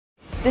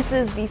This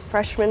is the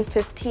Freshman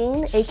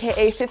 15,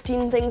 aka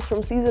 15 things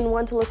from season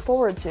 1 to look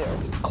forward to.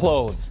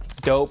 Clothes.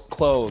 Dope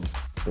clothes.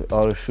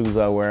 All the shoes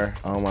I wear,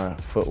 all my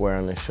footwear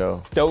on the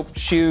show. Dope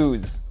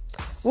shoes.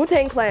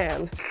 Wu-Tang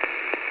Clan.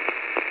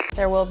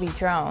 There will be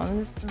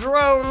drones.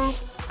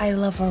 Drones. I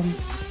love them.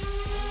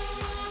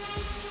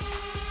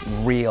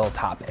 Real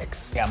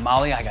topics. I got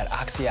Molly, I got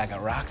Oxy, I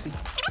got Roxy.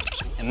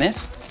 And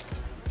this?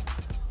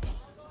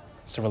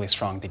 It's a really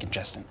strong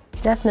decongestant.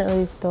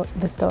 Definitely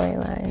the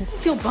storyline.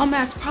 What's your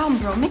bum-ass problem,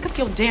 bro? Make up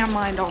your damn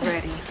mind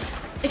already.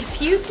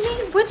 Excuse me?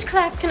 Which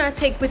class can I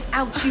take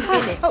without you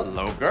in it?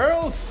 Hello,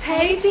 girls.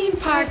 Hey, Dean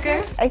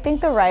Parker. I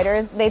think the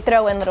writers, they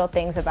throw in little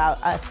things about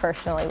us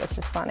personally, which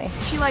is funny.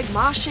 She like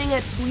moshing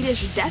at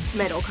Swedish death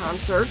metal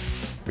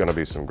concerts. Gonna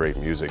be some great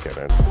music in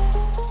it.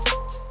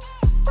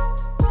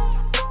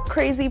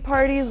 Crazy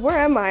parties. Where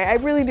am I? I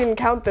really didn't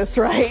count this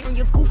right.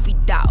 You goofy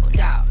dog.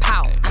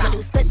 Pow. I'ma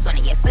do splits on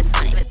it, yeah, splits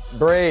on it.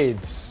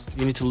 Braids.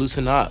 You need to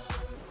loosen up.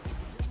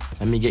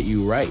 Let me get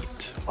you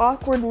right.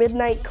 Awkward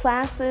midnight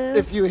classes.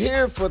 If you're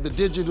here for the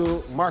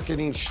digital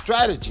marketing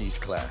strategies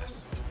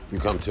class, you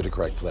come to the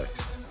correct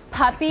place.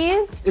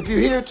 Puppies. If you're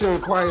here to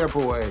inquire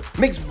for a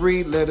mixed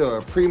breed litter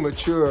or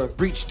premature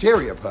breech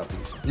terrier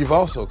puppies, you've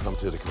also come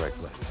to the correct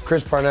place.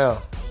 Chris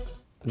Parnell.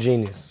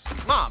 Genius.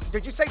 Mom,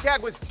 did you say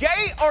Dad was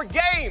gay or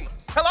game?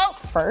 Hello?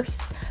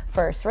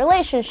 First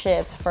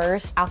relationships,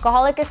 first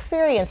alcoholic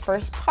experience,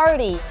 first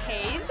party.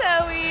 Hey,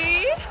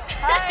 Zoe.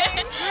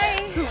 Hi.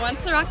 Hi. Who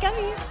wants to rock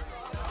gummies?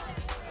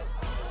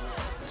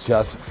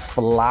 Just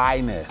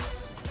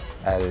flyness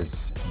at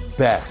its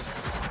best.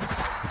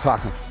 I'm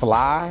talking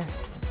fly.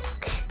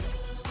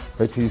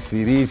 Wait till you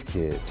see these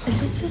kids. If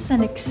this is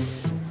an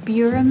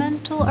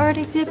experimental art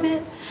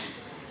exhibit,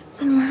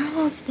 then where are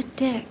all of the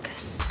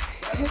dicks?